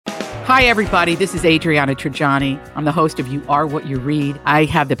Hi, everybody. This is Adriana Trajani. I'm the host of You Are What You Read. I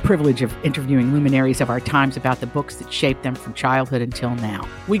have the privilege of interviewing luminaries of our times about the books that shaped them from childhood until now.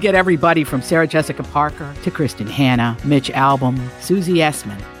 We get everybody from Sarah Jessica Parker to Kristen Hanna, Mitch Albom, Susie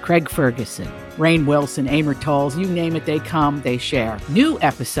Essman, Craig Ferguson, Rainn Wilson, Amor Tolls, you name it, they come, they share. New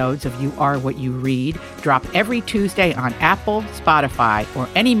episodes of You Are What You Read drop every Tuesday on Apple, Spotify, or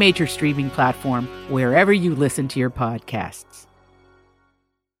any major streaming platform wherever you listen to your podcasts.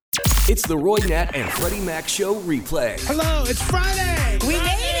 It's the Roy Nat and Freddie Mac Show replay. Hello, it's Friday! We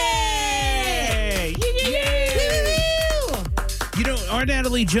made it! You know, our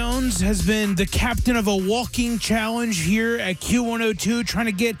Natalie Jones has been the captain of a walking challenge here at Q102, trying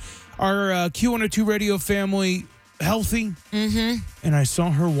to get our Q102 radio family healthy. Mm-hmm. And I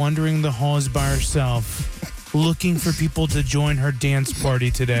saw her wandering the halls by herself, looking for people to join her dance party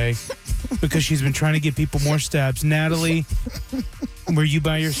today because she's been trying to get people more steps. Natalie, were you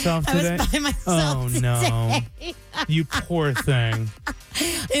by yourself today? I was by myself no. today. You poor thing.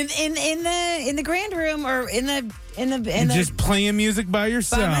 In the grand room or in the Just playing music by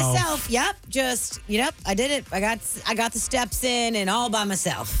yourself. by myself. Yep. I did it. I got the steps in and all by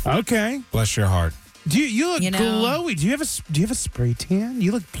myself. Okay. Bless your heart. You look You know. glowy. Do you have a spray tan?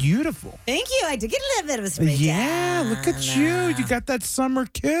 You look beautiful. Thank you. I did get a little bit of a spray Yeah, tan. look at you. You got that summer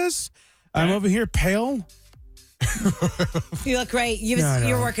kiss. I'm over here pale. You look great. No, I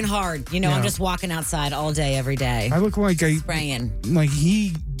You're know. working hard. You know, I'm No. just walking outside all day, every day. I look like Spraying.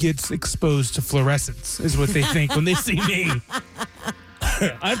 he gets exposed to fluorescence is what they think when they see me.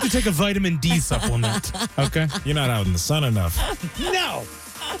 I have to take a vitamin D supplement. Okay. You're not out in the sun enough. No,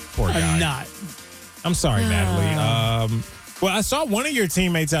 Poor guy. I'm not. I'm sorry, Natalie. Well, I saw one of your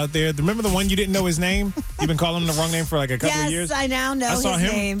teammates out there. Remember the one you didn't know his name? You've been calling him the wrong name for like a couple of years. Yes, I now know I saw his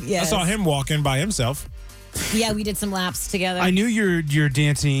him. name. Yes. I saw him walking by himself. Yeah, we did some laps together. I knew your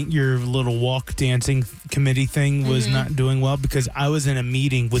dancing, your little walk dancing committee thing was not doing well because I was in a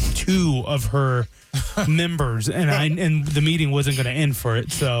meeting with two of her members, and the meeting wasn't going to end for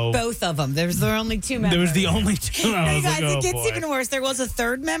it. So Both of them. There were only two members. there was the only two. I Hey was guys, like, oh, it gets boy. even worse. There was a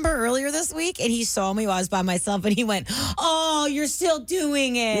third member earlier this week, and he saw me while I was by myself, and he went, "Oh, you're still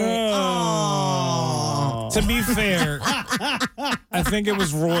doing it." Oh. To be fair, I think it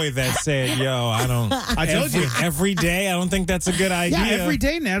was Roy that said, "Yo, I don't." I told you. every day. I don't think that's a good idea. Yeah, every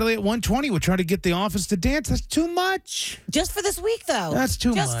day, Natalie at 1:20 would try to get the office to dance. That's too much. Just for this week, though. That's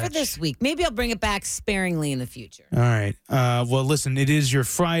too Just for much. this week. Maybe I'll bring it back sparingly in the future. All right. Well, listen, it is your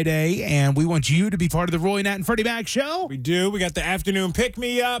Friday, and we want you to be part of the Roy Nat and Freddie Mac Show. We do. We got the afternoon pick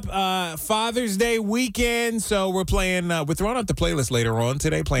me up, Father's Day weekend. So we're playing. We're throwing out the playlist later on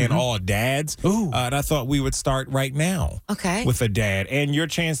today, playing all dads. Ooh. And I thought we would start right now. Okay. With a dad, and your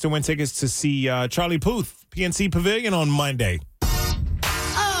chance to win tickets to see Charlie Puth, PNC Pavilion on Monday.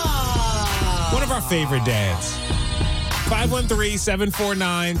 Oh. One of our favorite dads.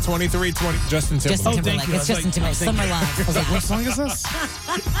 513-749-2320. Justin Justin Timberlake. Timberlake. you. I It's was Justin like- Timberlake. Summer Live. I was like, what song is this?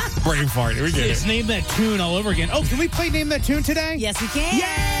 Brain fart. We get Just it. name that tune all over again. Oh, can we play Name That Tune today? Yes, we can.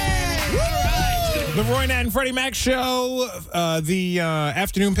 The Roy Nat and Freddie Mac Show. The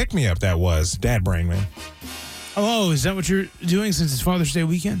afternoon pick me up. That was Dad Brain, man. Oh, is that what you're doing since it's Father's Day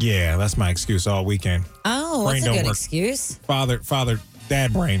weekend? Yeah, that's my excuse all weekend. Oh, Brain that's a don't good work. excuse.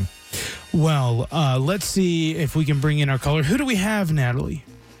 Dad Brain. Well, let's see if we can bring in our caller. Who do we have, Natalie?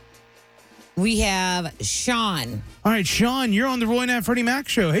 We have Sean. All right, Sean, you're on the Roy Nat and Freddie Mac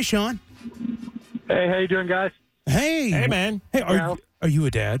Show. Hey, Sean. Hey, how you doing, guys? Hey. Hey, man. Hey, Well- are you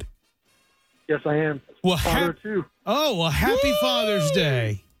a dad? Yes, I am. Well, Father too. happy Father's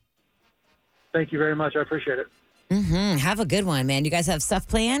Day. Thank you very much. I appreciate it. Mm-hmm. Have a good one, man. You guys have stuff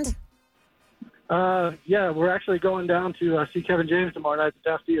planned? Yeah, we're actually going down to see Kevin James tomorrow night at the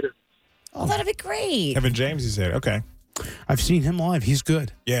Taft Theater. Oh, that'd be great. Kevin James, you said. Okay. I've seen him live. He's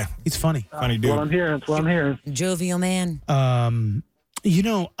good. Yeah. He's funny. Funny That's what I'm dude. hearing. That's what I'm hearing. Jovial man. You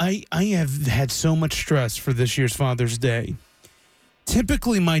know, I have had so much stress for this year's Father's Day.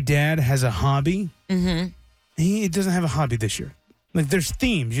 Typically, my dad has a hobby. Mm-hmm. He doesn't have a hobby this year. Like, there's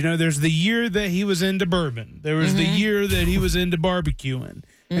themes. You know, there's the year that he was into bourbon. There was the year that he was into barbecuing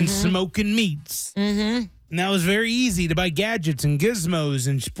and smoking meats. Mm-hmm. And that was very easy to buy gadgets and gizmos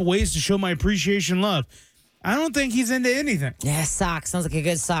and ways to show my appreciation and love. I don't think he's into anything. Yeah, socks. Sounds like a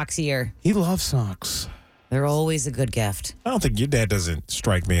good socks year. He loves socks. They're always a good gift. I don't think your dad doesn't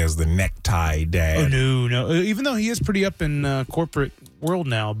strike me as the necktie dad. Oh, no. Even though he is pretty up in corporate world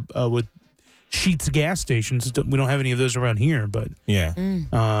now with Sheetz gas stations. We don't have any of those around here, but Yeah.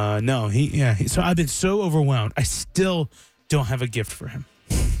 no. So I've been so overwhelmed. I still don't have a gift for him.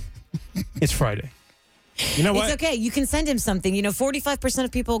 It's Friday. You know what? It's okay. You can send him something. 45%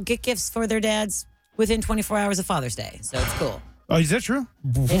 of people get gifts for their dads within 24 hours of Father's Day. So it's cool. Oh, is that true?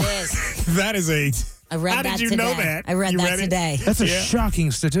 It is. That is a. I read How that did you today. know that? I read You that read it? today. That's a Yeah.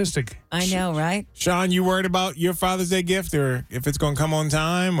 shocking statistic. I know, right? Sean, you worried about your Father's Day gift or if it's going to come on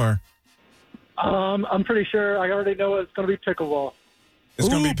time or? I'm pretty sure I already know it's going to be pickleball. It's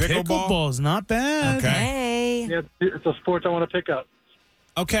going to be Ooh, pickleball? Pickleball's not bad. Okay. Hey. Yeah, it's a sport I want to pick up.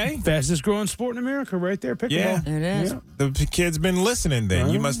 Okay. Fastest growing sport in America, right there. Pickleball. Yeah. There it is. Yeah. The kids been listening then.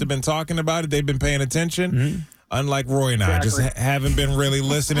 You must have been talking about it. They've been paying attention. Mm-hmm. Unlike Roy and I, just haven't been really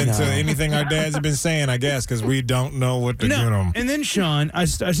listening to anything our dads have been saying, I guess, because we don't know what to get them. And then Sean, I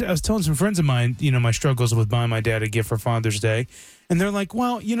was telling some friends of mine, my struggles with buying my dad a gift for Father's Day, and they're like,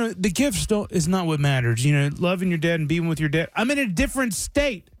 "Well, the gifts is not what matters. Loving your dad and being with your dad. I'm in a different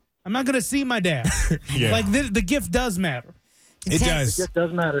state. I'm not going to see my dad. Yeah. Like the gift does matter. It does. It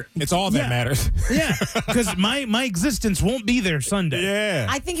does matter. It's all that Yeah. matters. Yeah, because my existence won't be there Sunday. Yeah.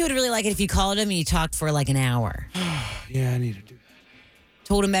 I think he would really like it if you called him and you talked for like an hour. Yeah, I need to do that.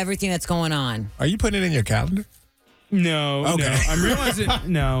 Told him everything that's going on. Are you putting it in your calendar? No, Okay. no. I'm realizing.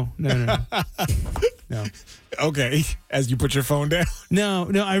 No. Okay. As you put your phone down. No,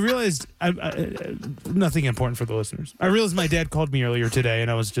 I realized nothing important for the listeners. I realized my dad called me earlier today, and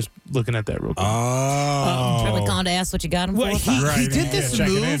I was just looking at that real quick. Probably calling to ask what you got him Well, for. he Right, did yeah, this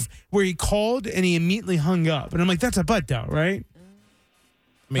checking in. move where he called and he immediately hung up, and I'm like, "That's a butt dial, right?"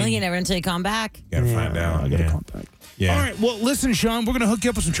 I mean, Well, you never until you come back. gotta find out. I gotta Yeah. call back. Yeah. All right. Well, listen, Sean, we're gonna hook you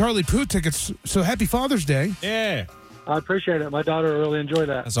up with some Charlie Puth tickets. So happy Father's Day. Yeah. I appreciate it. My daughter will really enjoy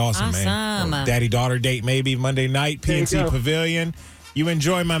that. That's awesome, man. Awesome. Daddy-daughter date maybe Monday night, There you PNC go. Pavilion. You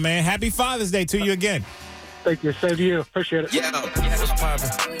enjoy, my man. Happy Father's Day to you again. Thank you. Same to you. Appreciate it.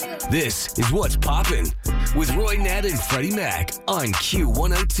 This is What's Poppin' with Roy Nat and Freddie Mac on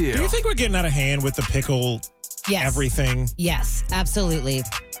Q102. Do you think we're getting out of hand with the pickle Yes. everything? Yes, absolutely.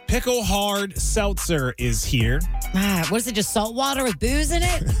 Pickle Hard Seltzer is here. What is it, just salt water with booze in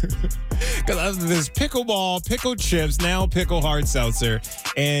it? Because there's pickleball, pickle chips, now pickle hard seltzer,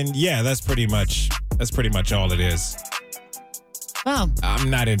 and yeah, that's pretty much all it is. Well, I'm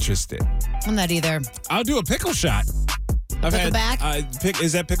not interested. I'm not either. I'll do a pickle shot. Pickleback?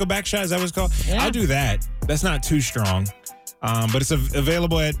 Is that pickleback shot? Is that what it's called? Yeah. I'll do that. That's not too strong, but it's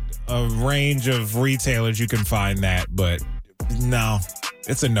available at a range of retailers. You can find that, but no,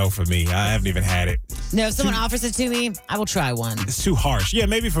 it's a no for me. I haven't even had it. No, if someone offers it to me, I will try one. It's too harsh. Yeah,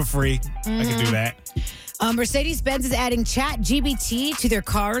 maybe for free. I can do that. Mercedes-Benz is adding ChatGPT to their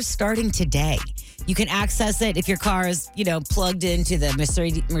cars starting today. You can access it if your car is, plugged into the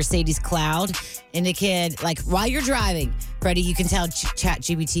Mercedes cloud. And it can, while you're driving, Freddie, you can tell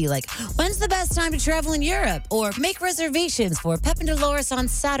ChatGPT, when's the best time to travel in Europe? Or make reservations for Pep and Dolores on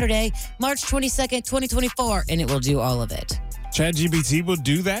Saturday, March 22nd, 2024. And it will do all of it. ChatGPT will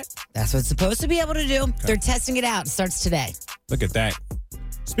do that? That's what it's supposed to be able to do. Okay. They're testing it out. It starts today. Look at that.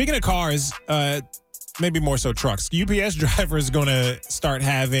 Speaking of cars, maybe more so trucks. UPS drivers going to start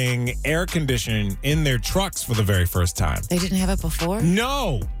having air conditioning in their trucks for the very first time. They didn't have it before?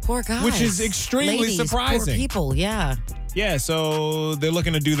 No. Poor guys. Which is extremely Ladies, surprising. Poor people, yeah. Yeah, so they're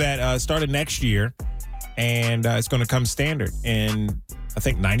looking to do that starting next year, and it's going to come standard. And I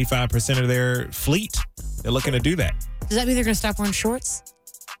think 95% of their fleet, they're looking to do that. Does that mean they're going to stop wearing shorts?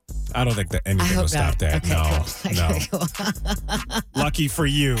 I don't think that anything will stop that. Okay, No. cool. Lucky for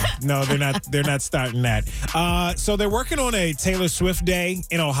you. No, they're not. They're not starting that. So they're working on a Taylor Swift Day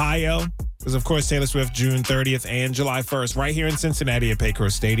in Ohio. Because, of course, Taylor Swift, June 30th and July 1st, right here in Cincinnati at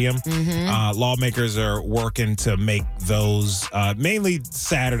Paycor Stadium. Lawmakers are working to make those, mainly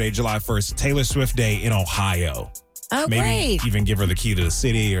Saturday, July 1st, Taylor Swift Day in Ohio. Oh, Maybe great. even give her the key to the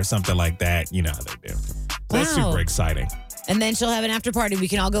city or something like that. You know how they do. So that's Wow. super exciting. And then she'll have an after party. We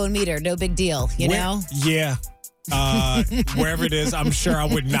can all go and meet her. No big deal, you know? Yeah. Wherever it is, I'm sure I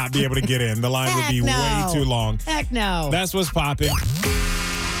would not be able to get in. The line would be Heck no. way too long. Heck no. That's what's popping.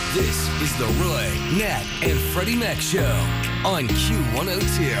 This is the Roy, Nat, and Freddie Mac Show on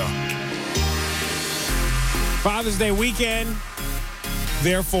Q102. Father's Day weekend.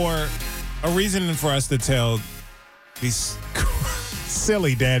 Therefore, a reason for us to tell these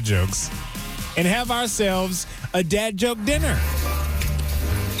silly dad jokes and have ourselves a dad joke dinner.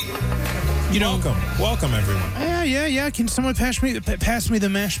 Welcome everyone. Yeah. Can someone pass me the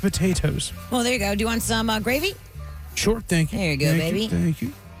mashed potatoes? Well, there you go. Do you want some gravy? Sure, thank you. There you go, baby. Thank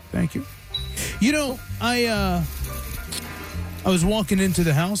you. I was walking into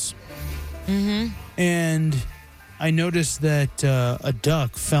the house, and I noticed that a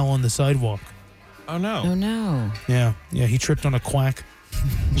duck fell on the sidewalk. Oh no. Oh, no. Yeah, he tripped on a quack.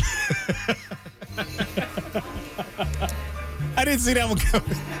 I didn't see that one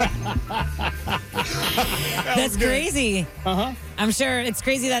coming. That's crazy. Uh-huh. I'm sure it's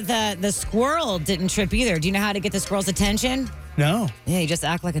crazy that the squirrel didn't trip either. Do you know how to get the squirrel's attention? No. Yeah, you just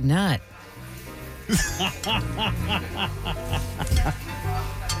act like a nut.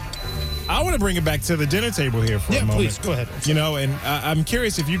 I want to bring it back to the dinner table here for a moment. Please, go ahead. You know, and I'm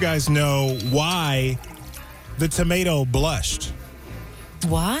curious if you guys know why the tomato blushed.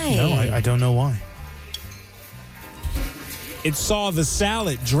 Why? No, I don't know why. It saw the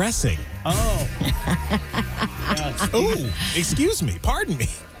salad dressing. Oh. Ooh, excuse me. Pardon me.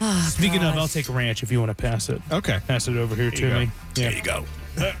 Speaking of, I'll take a ranch if you want to pass it. Okay. Pass it over here There you to go. me. There you go.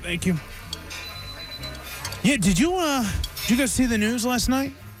 Thank you. Yeah, did you guys see the news last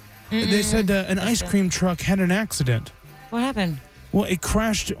night? They said an ice cream truck had an accident. What happened? Well, it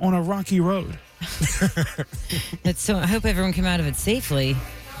crashed on a rocky road. I hope everyone came out of it safely.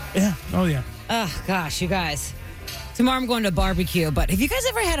 Yeah. Oh, yeah. Oh, gosh, you guys. Tomorrow I'm going to a barbecue, but have you guys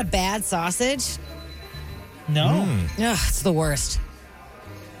ever had a bad sausage? No. Ugh, it's the worst.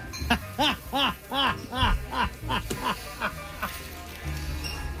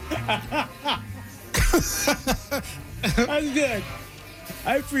 That's good.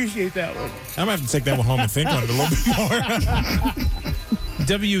 I appreciate that one. I'm going to have to take that one home and think on it a little bit more.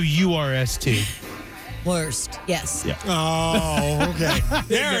 WURST. Worst. Yes. Yeah. Oh, okay.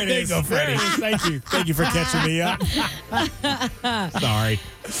 There it is. There you go, Freddie. Thank you. Thank you for catching me up. Sorry.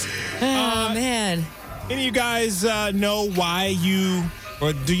 Oh, man. Any of you guys know why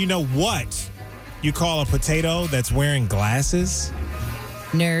or do you know what you call a potato that's wearing glasses?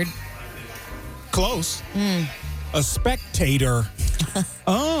 Nerd. Close. A spectator.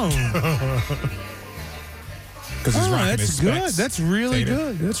 Oh. Because he's rocking his that's good. specs. That's really Tater.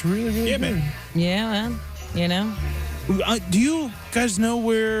 good. That's really, really Yeah, good. man. Yeah, well, you know. Do you guys know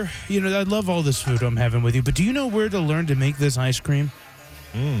where, I love all this food I'm having with you, but do you know where to learn to make this ice cream?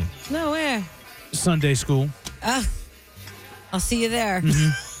 No, where? Sunday school. I'll see you there.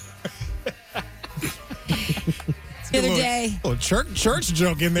 The other day. Oh, church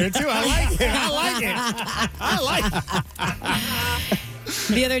joke in there, too. I like it. I like it.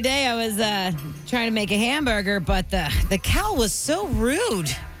 The other day I was trying to make a hamburger, but the cow was so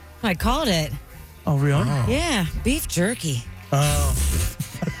rude. I called it. Oh, really? Yeah, beef jerky. Oh.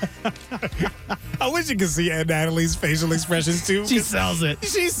 I wish you could see Natalie's facial expressions, too. She sells it.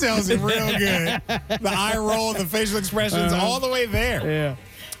 She sells it real good. The eye roll, the facial expressions, all the way there. Yeah.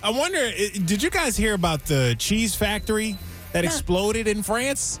 I wonder, did you guys hear about the cheese factory that exploded in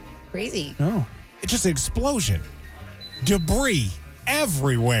France? Crazy. No. It's just an explosion. Debris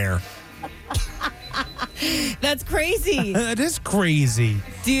everywhere. That's crazy. That is crazy.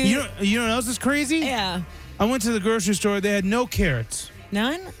 Dude. You know what else is crazy? Yeah. I went to the grocery store. They had no carrots.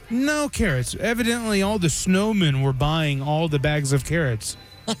 None? No carrots. Evidently, all the snowmen were buying all the bags of carrots.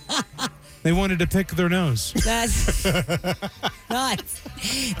 They wanted to pick their nose. That's nuts.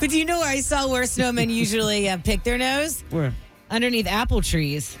 But do you know where I saw where snowmen usually pick their nose? Where? Underneath apple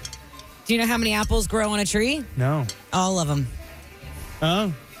trees. Do you know how many apples grow on a tree? No. All of them.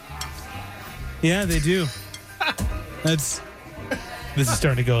 Oh. Yeah, they do. This is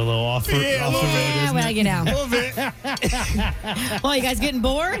starting to go a little off the road, Yeah, isn't well, it? you know. A little bit. Well, you guys getting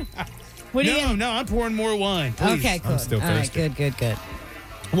bored? What do you? No, I'm pouring more wine. Please. Okay, cool. still All right, thirsty. good.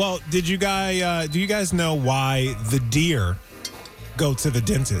 Well, do you guys know why the deer go to the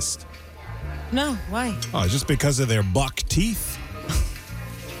dentist? No, why? Oh, just because of their buck teeth.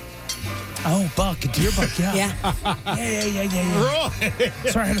 Oh, buck, a deer buck, yeah. Yeah. Yeah. Right.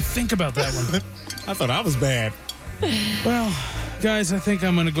 Sorry, I had to think about that one. I thought I was bad. Well, guys, I think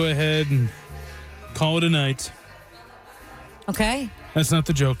I'm going to go ahead and call it a night. Okay. That's not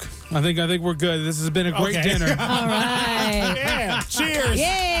the joke. I think we're good. This has been a great Okay. dinner. All right. Yeah. Cheers.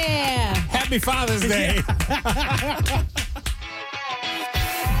 Yeah. Happy Father's Day.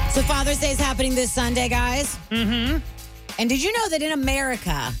 So Father's Day is happening this Sunday, guys. Mm-hmm. And did you know that in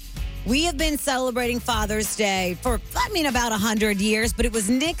America, we have been celebrating Father's Day for, about 100 years, but it was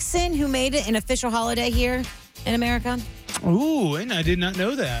Nixon who made it an official holiday here in America? Ooh, and I did not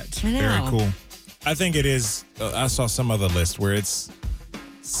know that. I know. Very cool. I think it is. I saw some other list where it's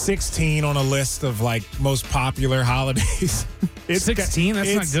 16 on a list of most popular holidays. It's 16?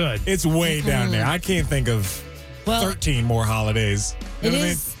 That's not good. It's way down there. I can't think of Well, 13 more holidays. You it know what I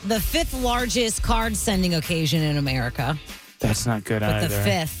mean? is the 5th largest card sending occasion in America, That's not good but either. the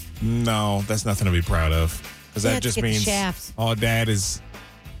 5th. No, that's nothing to be proud of. Because Yeah, that let's just get the means shafts. all dad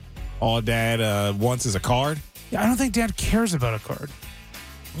wants is a card. Yeah, I don't think Dad cares about a card.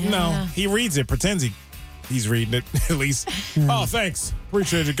 No, he reads it, pretends he he's reading it at least. Oh, thanks.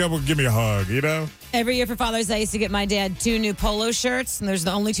 Appreciate you. Come give me a hug, you know? Every year for Father's Day, I used to get my dad 2 new polo shirts, and there's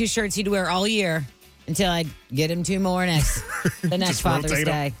the only 2 shirts he'd wear all year until I'd get him 2 more the next Just Father's rotate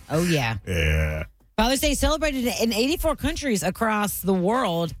 'em. Day. Oh, yeah. Yeah. Father's Day is celebrated in 84 countries across the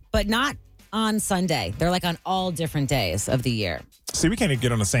world, but not on Sunday. They're like on all different days of the year. See, we can't even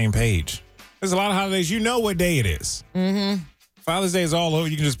get on the same page. There's a lot of holidays. You know what day it is. Mm-hmm. Father's Day is all over.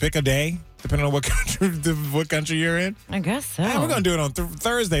 You can just pick a day, depending on what country you're in. I guess so. Hey, we're going to do it on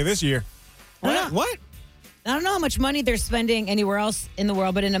Thursday this year. What? What? I don't know how much money they're spending anywhere else in the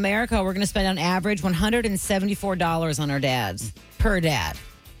world, but in America, we're going to spend on average $174 on our dads per dad.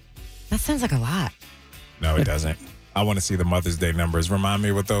 That sounds like a lot. No, it doesn't. I want to see the Mother's Day numbers. Remind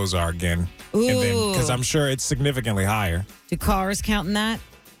me what those are again. Ooh. Because I'm sure it's significantly higher. Do cars count in that?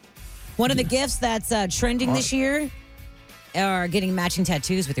 One of the gifts that's trending this year are getting matching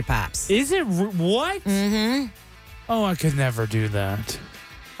tattoos with your pops. Is it what? Mm-hmm. Oh, I could never do that.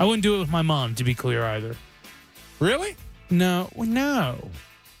 I wouldn't do it with my mom, to be clear, either. Really? No.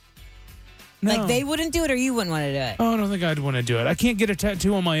 Like they wouldn't do it or you wouldn't want to do it? Oh, I don't think I'd want to do it. I can't get a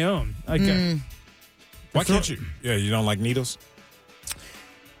tattoo on my own. Why can't you? Yeah, you don't like needles?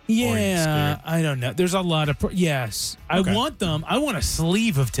 Yeah, I don't know. There's a lot of... yes. Okay. I want them. I want a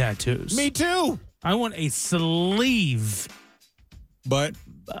sleeve of tattoos. Me too. I want a sleeve. But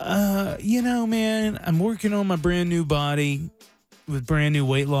You know, man, I'm working on my brand new body with brand new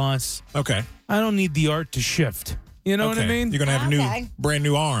weight loss. okay. I don't need the art to shift. You know what I mean? You're gonna have Okay. brand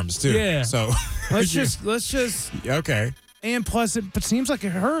new arms too. Yeah. So Let's just okay. and plus it seems like it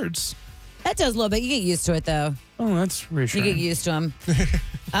hurts. That does a little bit. You get used to it, though. Oh, that's You reassuring. get used to them.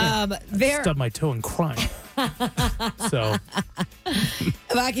 Stubbed my toe and crying. So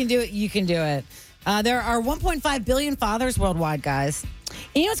If I can do it, you can do it. There are 1.5 billion fathers worldwide, guys. And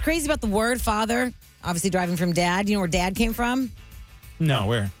you know what's crazy about the word father? Obviously, driving from dad. You know where dad came from? No,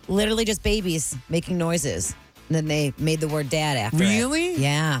 where? Literally just babies making noises. And then they made the word dad after it. Really?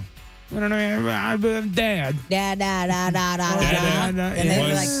 Yeah. I don't know. I'm dad. Dad, da, da, da, da, da, da. da. And they It were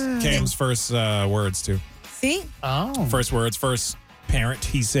was like, Cam's first words too. see? Oh, First words, first parent.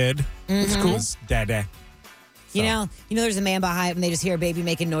 He said, Mm-hmm. "It's cool." Was Dada. You know, there's a man behind and they just hear a baby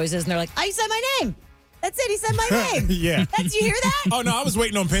making noises and they're like, oh, he said my name. That's it. He said my name. Yeah. Did you hear that? Oh no, I was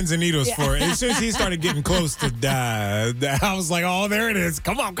waiting on pins and needles for it. As soon as he started getting close to die, I was like, "Oh, there it is!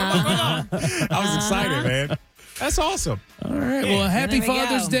 Come on, come on, come on!" I was excited, man. That's awesome. all right. Well, happy There we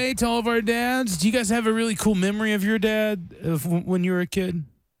Father's go. Day to all of our dads. Do you guys have a really cool memory of your dad when you were a kid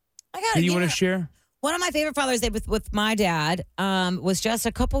I got that it. you want to share? One of my favorite Father's Day with my dad was just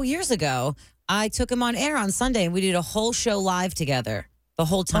a couple years ago. I took him on air on Sunday and we did a whole show live together the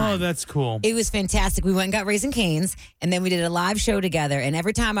whole time. Oh, that's cool. It was fantastic. We went and got Raising Cane's, and then we did a live show together. And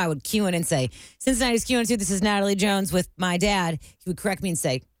every time I would cue in and say, Cincinnati's Q&2, this is Natalie Jones with my dad, he would correct me and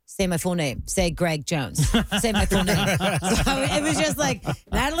say my full name. Say Greg Jones. Say my full name. So it was just like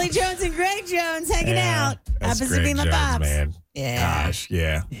Natalie Jones and Greg Jones hanging out. That's Happens to be Greg my Jones, pops. man. Yeah. Gosh,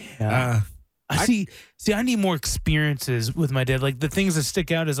 yeah. I see, I need more experiences with my dad. Like the things that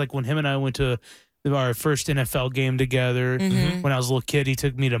stick out is like when him and I went to our first NFL game together. Mm-hmm. When I was a little kid, he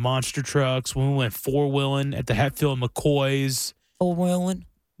took me to Monster Trucks. When we went four-wheeling at the Hatfield McCoys. Four-wheeling.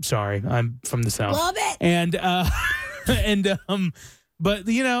 Sorry, I'm from the South. Love it. But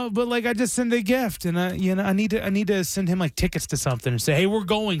like I just send a gift, and I need to send him like tickets to something and say, hey, we're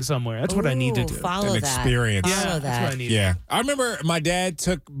going somewhere. That's what I need to Ooh, do. Follow An that. experience. Follow Yeah, that. that's what I need. Yeah. I remember my dad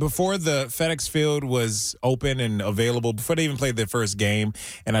took, before the FedEx Field was open and available, before they even played their first game,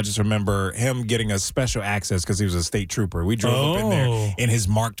 and I just remember him getting a special access because he was a state trooper. We drove up in there in his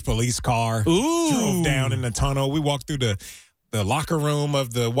marked police car. Ooh. Drove down in the tunnel. We walked through the locker room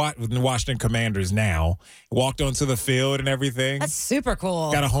of the Washington Commanders now, walked onto the field and everything. That's super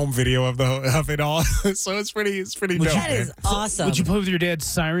cool. Got a home video of it all. So it's pretty dope. That man. is awesome. Would you play with your dad's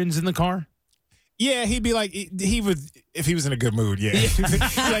sirens in the car? Yeah, he'd be like, he would, if he was in a good mood, yeah. He'd be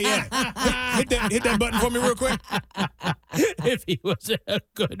like, yeah, hit that button for me real quick. If he was in a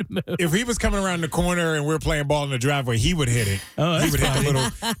good mood. If he was coming around the corner and we're playing ball in the driveway, he would hit it. Oh, He that's would hit funny. the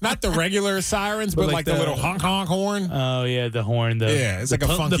little, not the regular sirens, but like the little honk honk horn. Oh yeah, the horn. Yeah, it's like a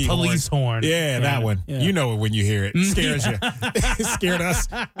funky the police horn. Yeah, that one. Yeah. You know it when you hear it. It scares you. It scared us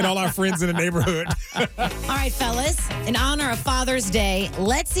and all our friends in the neighborhood. All right, fellas, in honor of Father's Day,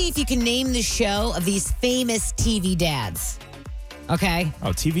 let's see if you can name the show of these famous TV dads. Okay.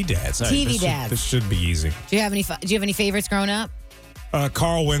 Oh, TV dads. All TV this dads. This should be easy. Do you have any favorites growing up?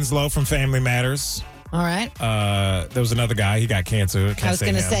 Carl Winslow from Family Matters. All right. There was another guy. He got cancer. Can't I was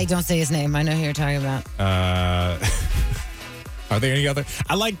going to him. say, don't say his name. I know who you're talking about. Are there any other?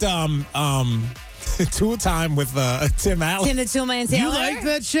 I liked Tool Time with Tim Allen. Tim the Toolman Taylor. You like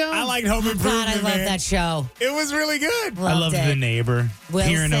that show? I liked Home Improvement. God, I love man. that show. It was really good. I loved it. The Neighbor.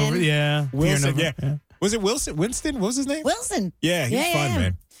 Wilson. Peering over, yeah. Wilson, Peering over, yeah. Was it Wilson? Winston? What was his name? Wilson. Yeah, he's fun,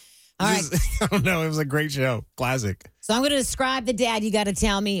 man. All right. I don't know. It was a great show. Classic. So I'm going to describe the dad. You got to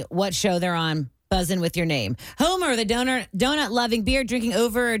tell me what show they're on. Buzzing with your name. Homer, the donut-loving, beer-drinking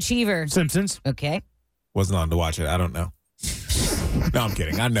overachiever. Simpsons. Okay. Wasn't on to watch it. I don't know. No, I'm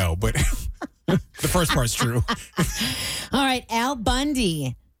kidding. I know, but the first part's true. All right. Al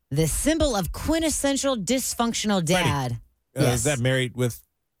Bundy, the symbol of quintessential dysfunctional dad. Is that Married with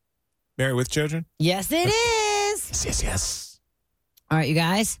Children? Yes, it is. Yes. All right, you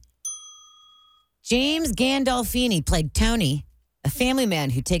guys. James Gandolfini played Tony, a family man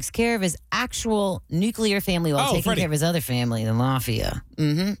who takes care of his actual nuclear family while taking Freddie. care of his other family, the mafia.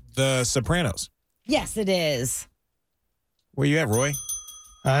 Mm-hmm. The Sopranos. Yes, it is. Where you at, Roy?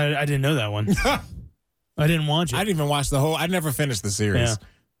 I didn't know that one. I didn't watch it. I didn't even watch the whole. I never finished the series. Yeah.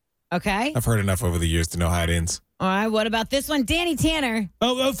 Okay. I've heard enough over the years to know how it ends. All right, what about this one? Danny Tanner.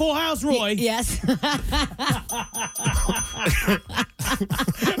 Oh, Full House, Roy. Yes.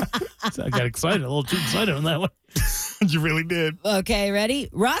 I got excited, a little too excited on that one. You really did. Okay, ready?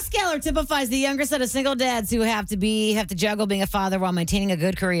 Ross Geller typifies the younger set of single dads who have to juggle being a father while maintaining a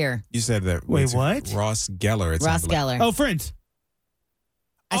good career. You said that. Wait, what? Ross Geller. It Ross sounded like. Geller. Oh, Friends.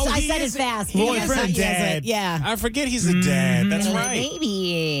 I he said it is- fast. Roy Yes, Friend yes, dad. Yeah. I forget he's a dad. That's Little right.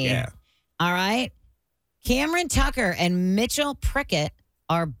 Baby. Yeah. All right. Cameron Tucker and Mitchell Prickett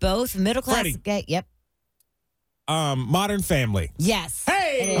are both middle class. Freddie. Gay. Yep. Modern Family. Yes.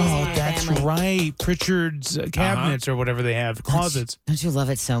 Hey! It is Oh, Modern that's Family. right. Pritchard's cabinets or whatever they have, closets. Don't you love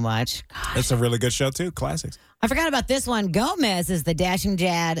it so much? God. It's a really good show too. Classics. I forgot about this one. Gomez is the dashing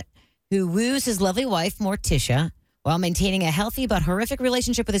dad who woos his lovely wife, Morticia, while maintaining a healthy but horrific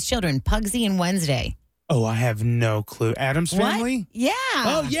relationship with his children, Pugsy and Wednesday. Oh, I have no clue. Adam's What? Family? Yeah.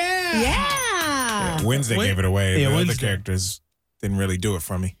 Oh, yeah. Yeah. Wednesday Wait. gave it away. Yeah, the other Wednesday. characters didn't really do it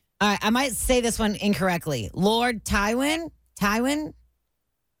for me. All right. I might say this one incorrectly. Lord Tywin?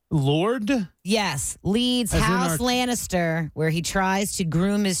 Lord? Yes. Leads As in House our- Lannister, where he tries to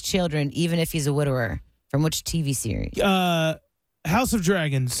groom his children, even if he's a widower. From which TV series? House of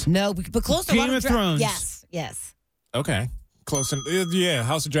Dragons. No, but close to Game of Thrones. Yes. Okay. Close. Yeah,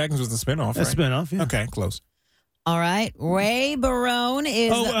 House of Dragons was the spinoff, A right? spinoff, yeah. Okay, close. All right. Ray Barone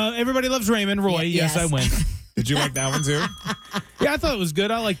is. Everybody Loves Raymond. Roy, yes, I win. Did you like that one too? Yeah, I thought it was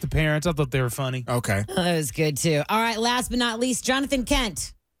good. I liked the parents. I thought they were funny. Okay. That was good too. All right, last but not least, Jonathan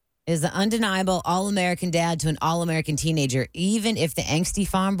Kent is the undeniable all-American dad to an all-American teenager, even if the angsty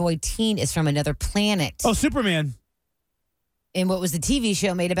farm boy teen is from another planet. Oh, Superman. And what was the TV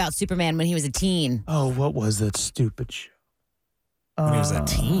show made about Superman when he was a teen? Oh, what was that stupid show? When he was a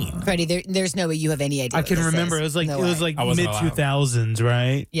teen. Freddie, there's no way you have any idea. I what can this remember. is. It was like No it was way. like I wasn't mid allowed. 2000s,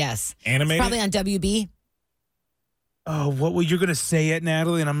 right? Yes. Animated? Probably on WB. Oh, what were you gonna say it,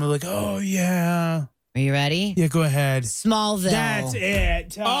 Natalie? And I'm like, oh yeah, Are you ready? yeah. Go ahead. Smallville. That's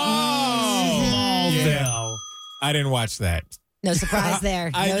it. Oh! Smallville. Yeah. I didn't watch that. No surprise there.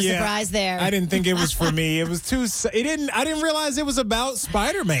 No surprise there. I didn't think it was for me. It was too. I didn't realize it was about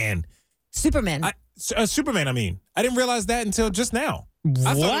Spider-Man. Superman. Superman. I mean, I didn't realize that until just now. I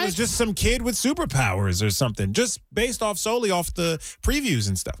thought it What? was just some kid with superpowers or something, just based solely off the previews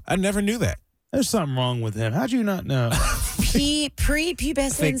and stuff. I never knew that. There's something wrong with him. How'd you not know?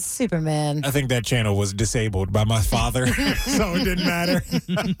 Pre-pubescent Superman. I think that channel was disabled by my father, so it didn't matter.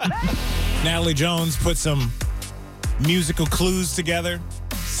 Natalie Jones put some musical clues together,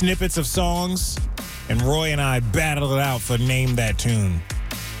 snippets of songs, and Roy and I battled it out for Name That Tune.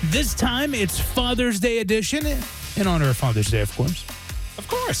 This time it's Father's Day edition, in honor of Father's Day, of course. Of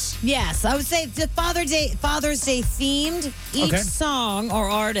course. Yes, I would say the Father's Day themed. Each Okay. song or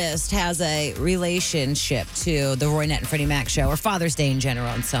artist has a relationship to the Roy Nett and Freddie Mac show or Father's Day in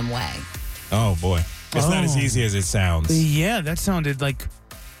general in some way. Oh, boy. It's not as Oh. easy as it sounds. Yeah, that sounded like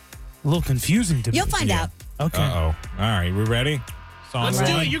a little confusing to me. You'll find Yeah. out. Okay. Uh-oh. All right, we ready? Song Let's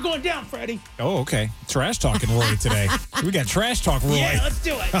rolling? do it. You're going down, Freddie. Oh, okay. Trash talking Roy today. We got trash talk Roy. Yeah, let's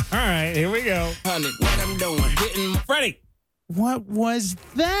do it. All right, here we go. Freddie. What was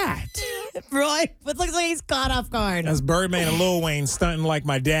that? Roy, it looks like he's caught off guard. That's Birdman and Lil Wayne stunting like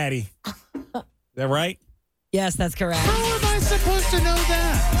my daddy. Is that right? Yes, that's correct. How am I supposed to know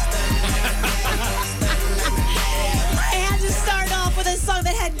that? I had to start off with a song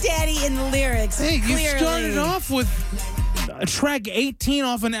that had daddy in the lyrics. Hey, you Clearly. started off with track 18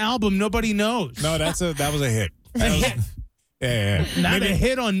 off an album nobody knows. No, that was a hit. That Yeah. Not a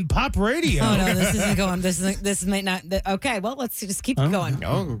hit on pop radio. Oh no, this isn't going. This might not. Okay, well, let's just keep going.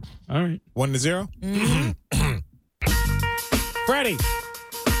 Oh, All right. 1-0. Freddie.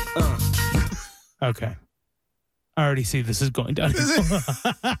 Okay. I already see this is going down. It's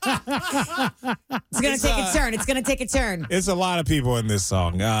gonna take a turn. It's gonna take a turn. It's a lot of people in this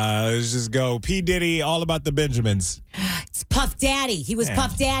song. Let's just go. P. Diddy, All About the Benjamins. It's Puff Daddy. He was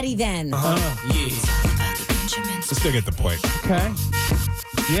Puff Daddy then. So still get the point. Okay.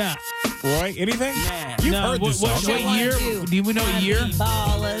 Yeah. Roy, anything? You've heard this song. What year? Do we know what year?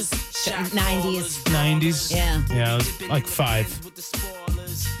 Ballers. 90s. 90s. Yeah. Yeah, I was like 5.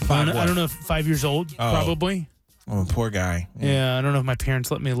 I don't know if 5 years old, probably. Oh, poor guy. Yeah, I don't know if my parents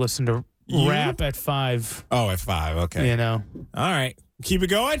let me listen to rap at 5. Oh, at 5. Okay. You know. All right. Keep it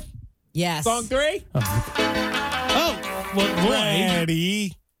going. Yes. Song 3. Oh, well, Roy.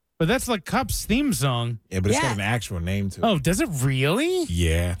 Ready. But that's like Cup's theme song. Yeah, but it's Yeah. got an actual name to it. Oh, does it really?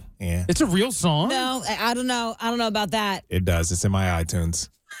 Yeah. It's a real song? No, I don't know. I don't know about that. It does. It's in my iTunes.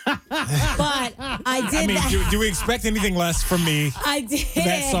 But I did. I mean, do we expect anything less from me? I did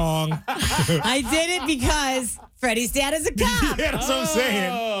That song. I did it because Freddie's dad is a cop. Yeah, that's what I'm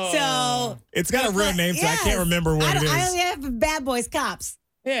saying. So It's got a real name, so I can't remember what it is. I only have Bad Boys Cops.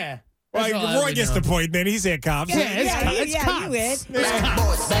 Yeah. Well, That's all I Roy would gets know. the point. Then he said cops. It's Cops. you win.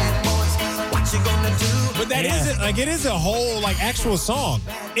 But that it is a whole like actual song,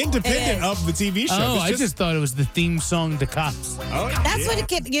 independent of the TV show. Oh, It's I just thought it was the theme song to Cops. That's what it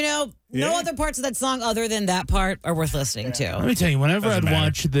kept. No Yeah. other parts of that song other than that part are worth listening to. Let me tell you, whenever Doesn't I'd matter.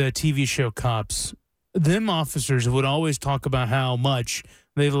 watch the TV show Cops, them officers would always talk about how much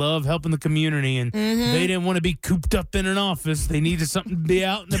they love helping the community and they didn't want to be cooped up in an office. They needed something to be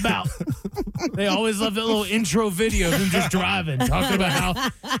out and about. They always love that little intro video of them just driving, talking about how,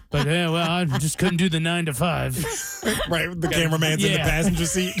 but yeah, well, I just couldn't do the 9 to 5. right. The cameraman's in the Yeah. passenger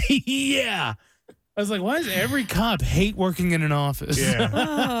seat. Yeah. I was like, why does every cop hate working in an office?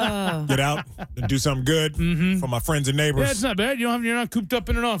 Yeah. Get out and do something good for my friends and neighbors. Yeah, it's not bad. You're not cooped up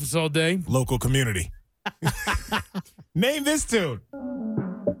in an office all day. Local community. Name this tune.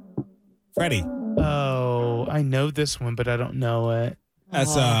 Freddie. Oh, I know this one, but I don't know it.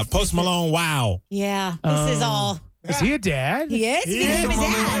 That's Post Malone. Wow. Yeah, this is all. Is he a dad? He is. He became a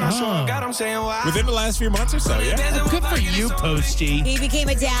dad. Oh. Within the last few months or so, yeah. Good for you, Posty. He became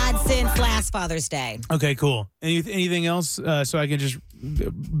a dad since last Father's Day. Okay, cool. Anything else so I can just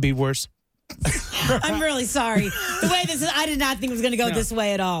be worse? I'm really sorry. The way this is, I did not think it was going to go this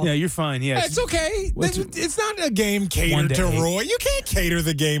way at all. Yeah, you're fine. Yeah, It's okay. It's not a game One catered to day. Roy. You can't cater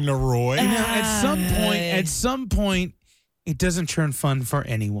the game to Roy. You know, at some point, it doesn't turn fun for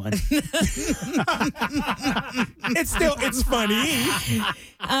anyone. It's funny.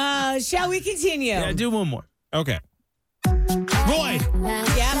 Shall we continue? Yeah, do one more. Okay. Roy.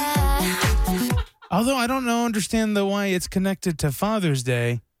 Yeah. Although I don't understand why it's connected to Father's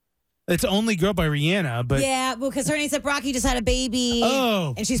Day. It's Only Girl by Rihanna, but Yeah, well, because her and A$AP Rocky just had a baby.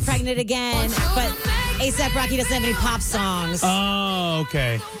 Oh. And she's pregnant again. But A$AP Rocky doesn't have any pop songs. oh,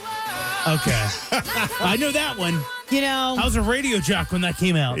 okay. Okay. I know that one. I was a radio jock when that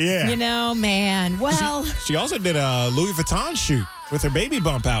came out. Yeah. Man. Well, She also did a Louis Vuitton shoot with her baby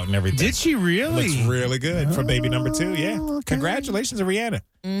bump out and everything. Did she really? Looks really good for baby number 2. Yeah. okay. Congratulations, Rihanna.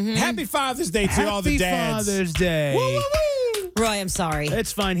 Happy Father's Day to all the dads. Happy Father's Day. Woo, woo, woo. Roy, I'm sorry.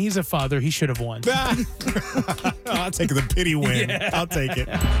 It's fine. He's a father. He should have won. I'll take the pity win. I'll take it.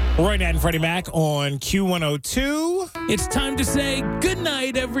 Roy Nat and Freddie Mac on Q102. It's time to say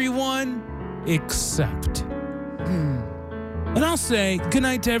goodnight, everyone, except. And I'll say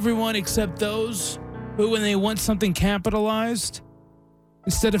goodnight to everyone except those who, when they want something capitalized,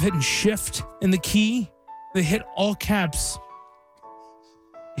 instead of hitting shift in the key, they hit all caps,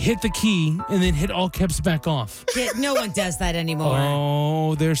 hit the key, and then hit all caps back off. No one does that anymore.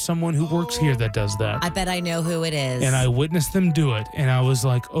 Oh, there's someone who works here that does that. I bet I know who it is. And I witnessed them do it, and I was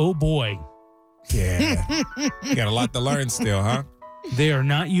like, oh boy, Yeah. You got a lot to learn still, huh? they are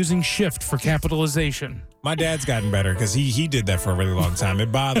not using shift for capitalization. My dad's gotten better because he did that for a really long time.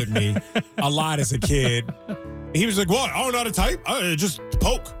 It bothered me a lot as a kid. He was like, what? I don't know how to type? Just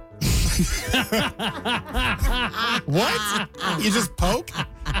poke. What? You just poke?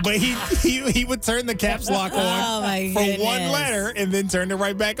 But he would turn the caps lock on Oh, my for one goodness. letter and then turn it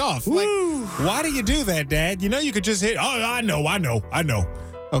right back off. Like, why do you do that, Dad? You know you could just hit, I know.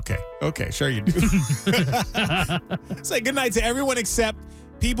 Okay, sure you do. Say goodnight to everyone except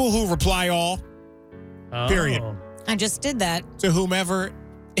people who reply all, period, Oh. I just did that. to whomever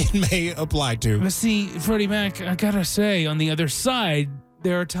it may apply to. But see, Freddie Mac, I gotta say, on the other side,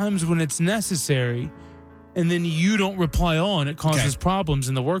 there are times when it's necessary and then you don't reply all, and it causes problems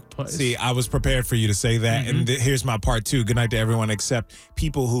in the workplace. See, I was prepared for you to say that, and here's my part two. Good night to everyone except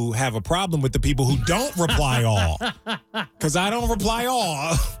people who have a problem with the people who don't reply all. Because I don't reply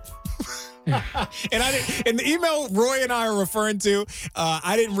all. And in the email Roy and I are referring to,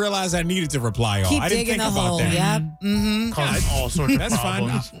 I didn't realize I needed to reply all. Keep I didn't digging think the about hole. that. Yep. Mm-hmm. Causes all sorts of That's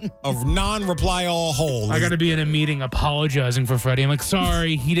problems. fine. A non-reply all hole. I got to be in a meeting apologizing for Freddie. I'm like,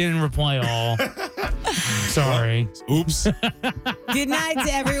 sorry, he didn't reply all. Sorry. Oops. Good night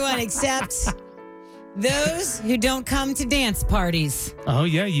to everyone except those who don't come to dance parties Oh,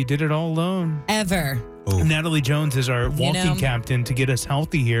 yeah, you did it all alone. ever. Natalie Jones is our walking captain to get us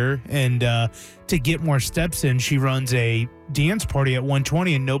healthy here. And to get more steps in, she runs a dance party at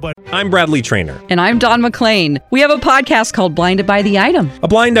 120 and nobody. I'm Bradley Trainer. And I'm Don McClain. We have a podcast called Blinded by the Item. A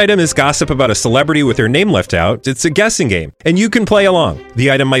blind item is gossip about a celebrity with their name left out. It's a guessing game, and you can play along.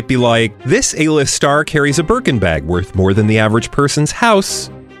 The item might be like, this A-list star carries a Birkin bag worth more than the average person's house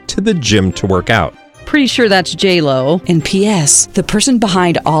to the gym to work out. Pretty sure that's J-Lo. And P.S. the person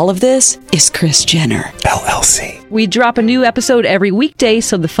behind all of this is Kris Jenner, LLC. We drop a new episode every weekday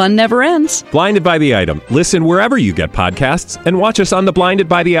so the fun never ends. Blinded by the Item. Listen wherever you get podcasts and watch us on the Blinded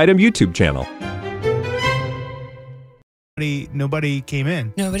by the Item YouTube channel. Nobody came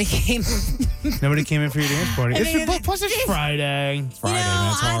in. Nobody came. Nobody came in for your dance party. Plus, it's Friday. Friday,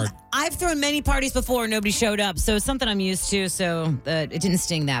 man, it's hard. I've thrown many parties before. Nobody showed up, so it's something I'm used to. So it didn't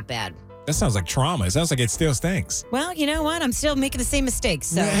sting that bad. That sounds like trauma. It sounds like it still stinks. Well, you know what? I'm still making the same mistakes,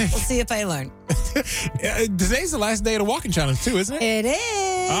 so we'll see if I learn. Today's the last day of the walking challenge, too, isn't it? It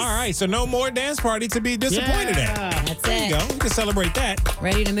is. All right, so no more dance party to be disappointed at. That's There you it. go. We can celebrate that.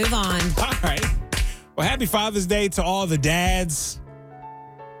 Ready to move on. All right. Well, happy Father's Day to all the dads.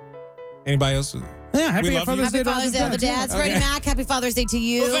 Anybody else? Yeah, happy love you. Father's Day. Happy Father's Day to all the dads. Freddie Mac, happy Father's Day to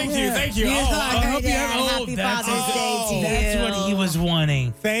you. Well, thank you. You Oh, are I a hope you dad. have- Happy Father's Day to you. That's what he was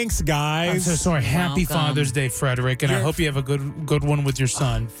wanting. thanks, guys. I'm so sorry. Happy welcome. Father's Day, Frederick, and I You're- hope you have a good one with your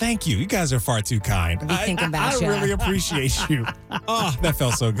son. Thank you. You guys are far too kind. We thinking about I ya. really appreciate you. Oh, that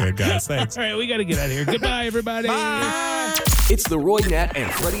felt so good, guys. Thanks. All right, we got to get out of here. Goodbye, everybody. It's the Roy Nat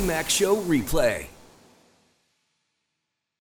and Freddie Mac Show replay.